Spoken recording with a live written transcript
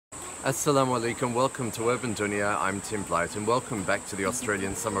Assalamu alaikum, welcome to Urban Dunia. I'm Tim Blight and welcome back to the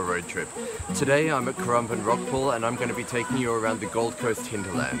Australian Summer Roadtrip. Today I'm at Currumbin Rockpool and I'm going to be taking you around the Gold Coast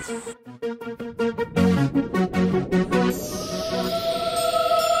Hinterland.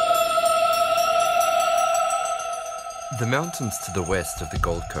 The mountains to the west of the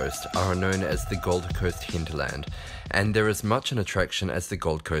Gold Coast are known as the Gold Coast Hinterland, and there is much an attraction as the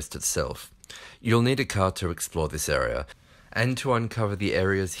Gold Coast itself. You'll need a car to explore this area, and to uncover the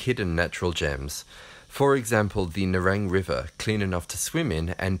area's hidden natural gems. For example, the Nerang River, clean enough to swim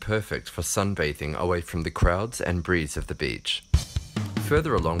in and perfect for sunbathing away from the crowds and breeze of the beach.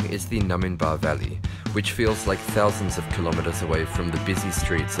 Further along is the Numinbah Valley, which feels like thousands of kilometers away from the busy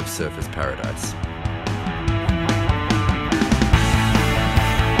streets of surfers' paradise.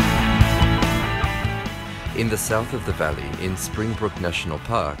 In the south of the valley, in Springbrook National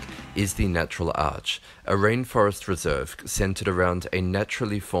Park, is the Natural Arch, a rainforest reserve centered around a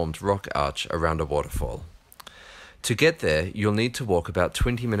naturally formed rock arch around a waterfall. To get there, you'll need to walk about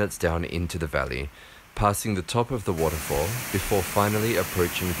 20 minutes down into the valley, passing the top of the waterfall before finally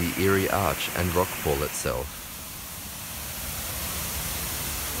approaching the eerie arch and rock pool itself.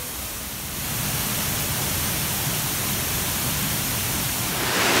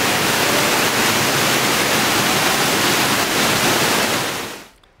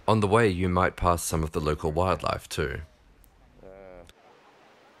 On the way, you might pass some of the local wildlife too.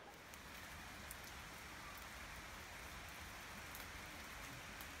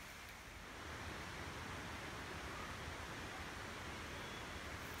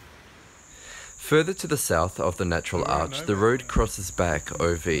 Further to the south of the Natural Arch, the road crosses back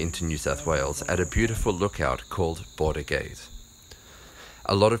over into New South Wales at a beautiful lookout called Border Gate.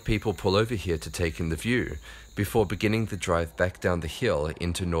 A lot of people pull over here to take in the view, before beginning the drive back down the hill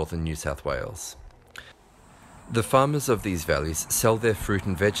into northern New South Wales. The farmers of these valleys sell their fruit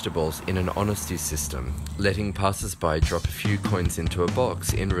and vegetables in an honesty system, letting passers-by drop a few coins into a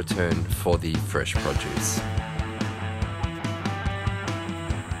box in return for the fresh produce.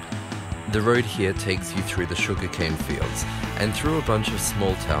 The road here takes you through the sugarcane fields and through a bunch of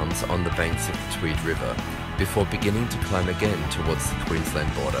small towns on the banks of the Tweed River, before beginning to climb again towards the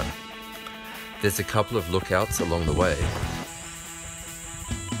Queensland border. There's a couple of lookouts along the way,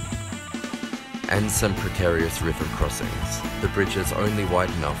 and some precarious river crossings. The bridge is only wide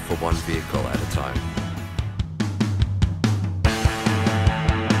enough for one vehicle at a time.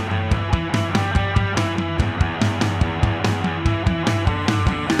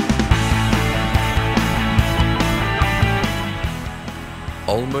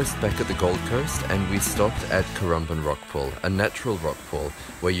 Almost back at the Gold Coast, and we stopped at Currumbin Rockpool, a natural rock pool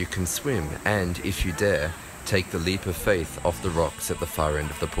where you can swim and, if you dare, take the leap of faith off the rocks at the far end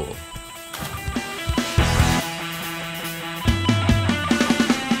of the pool.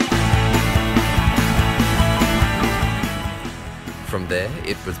 From there,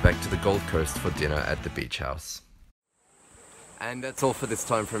 it was back to the Gold Coast for dinner at the beach house. And that's all for this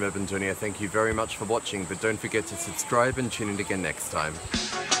time from Urban Dunia. Thank you very much for watching, but don't forget to subscribe and tune in again next time.